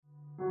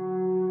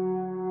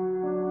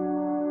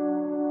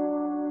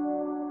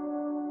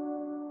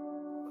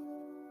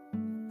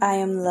I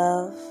am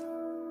love.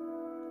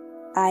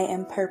 I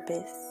am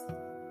purpose.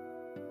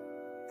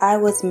 I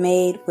was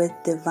made with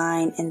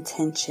divine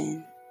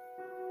intention.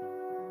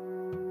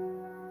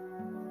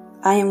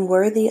 I am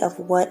worthy of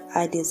what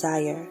I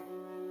desire.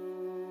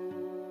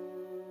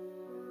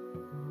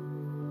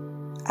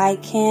 I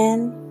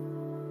can,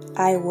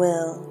 I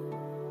will.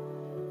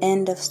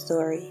 End of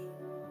story.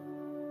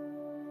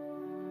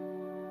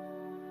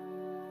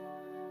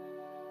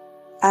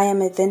 I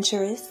am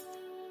adventurous.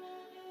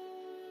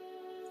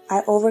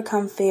 I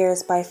overcome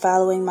fears by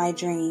following my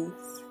dreams.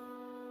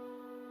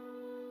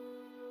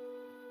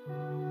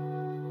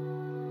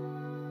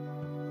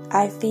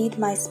 I feed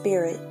my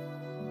spirit.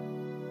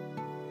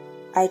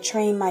 I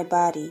train my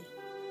body.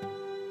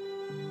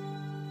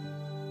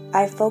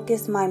 I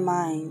focus my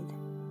mind.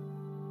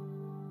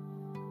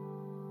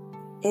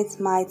 It's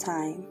my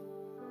time.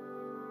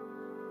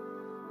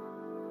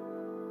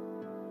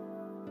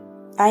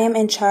 I am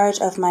in charge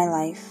of my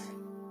life.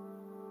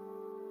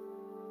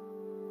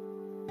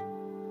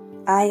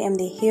 I am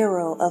the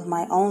hero of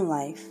my own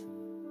life.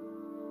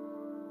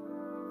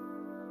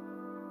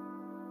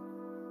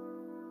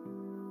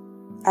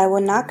 I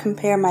will not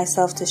compare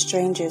myself to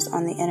strangers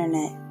on the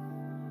internet.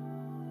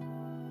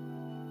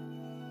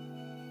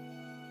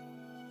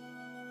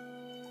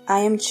 I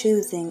am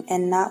choosing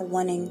and not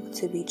wanting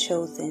to be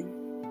chosen.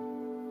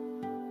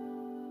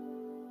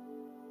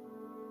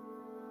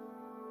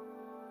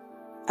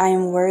 I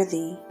am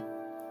worthy.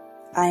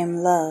 I am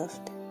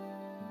loved.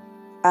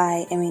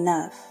 I am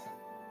enough.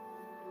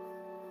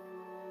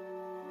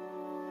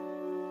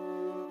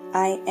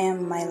 I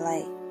am my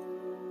light.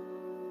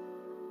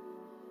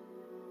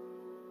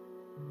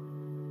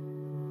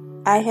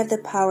 I have the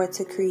power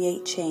to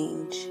create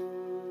change.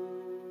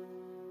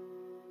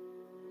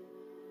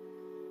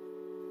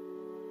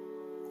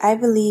 I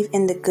believe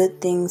in the good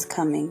things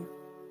coming.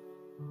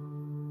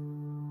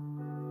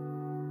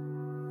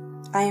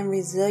 I am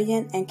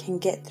resilient and can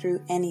get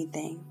through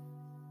anything.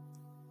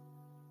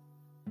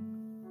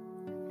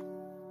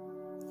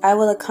 I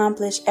will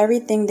accomplish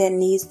everything that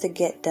needs to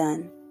get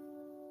done.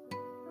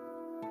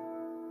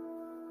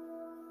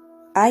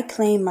 I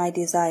claim my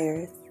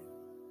desires.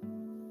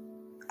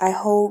 I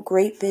hold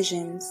great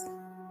visions.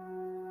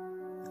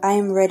 I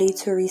am ready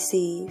to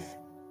receive.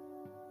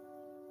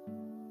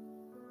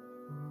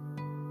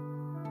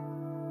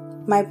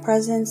 My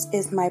presence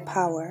is my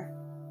power.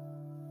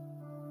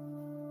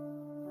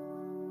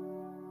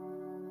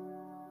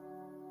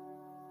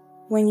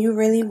 When you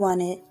really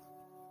want it,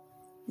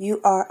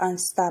 you are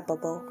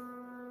unstoppable.